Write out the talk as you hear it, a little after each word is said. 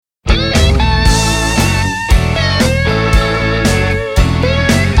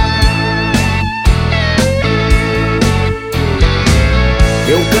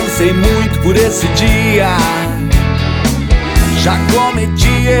por esse dia. Já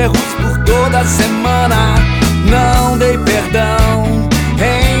cometi erros por toda a semana, não dei perdão,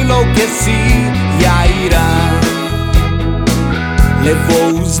 enlouqueci e a ira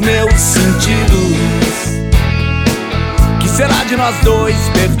levou os meus sentidos. Que será de nós dois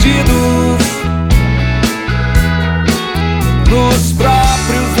perdidos nos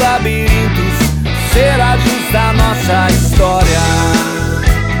próprios labirintos? Será justa a nossa história?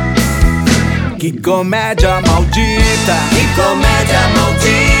 Que comédia maldita, que comédia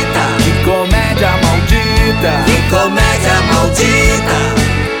maldita, que comédia maldita, que comédia maldita.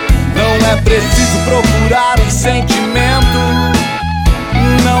 Não é preciso procurar um sentimento,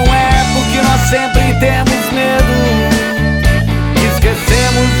 não é porque nós sempre temos medo que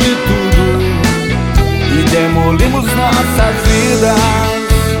esquecemos de tudo e demolimos nossas vidas.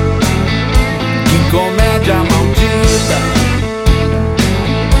 Que comédia maldita.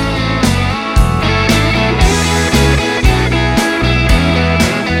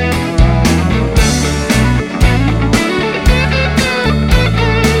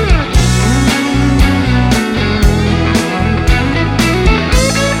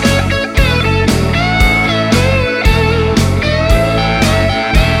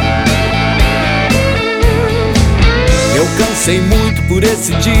 Eu cansei muito por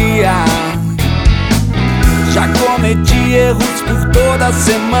esse dia, já cometi erros por toda a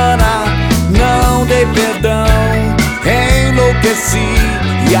semana, não dei perdão, enlouqueci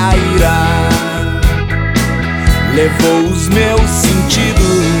e a ira levou os meus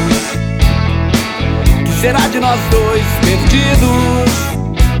sentidos. Que será de nós dois perdidos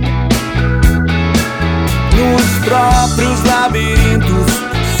nos próprios labirintos?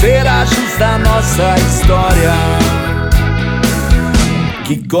 Será justa a nossa história?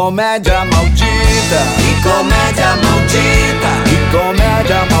 Que comédia maldita, que comédia maldita, que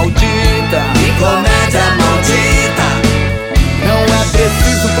comédia maldita, que comédia maldita. Não é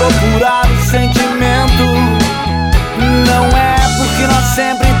preciso procurar o sentimento, não é porque nós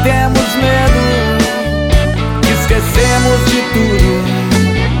sempre temos medo que esquecemos de tudo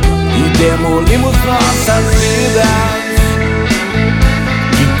e demolimos nossas vidas.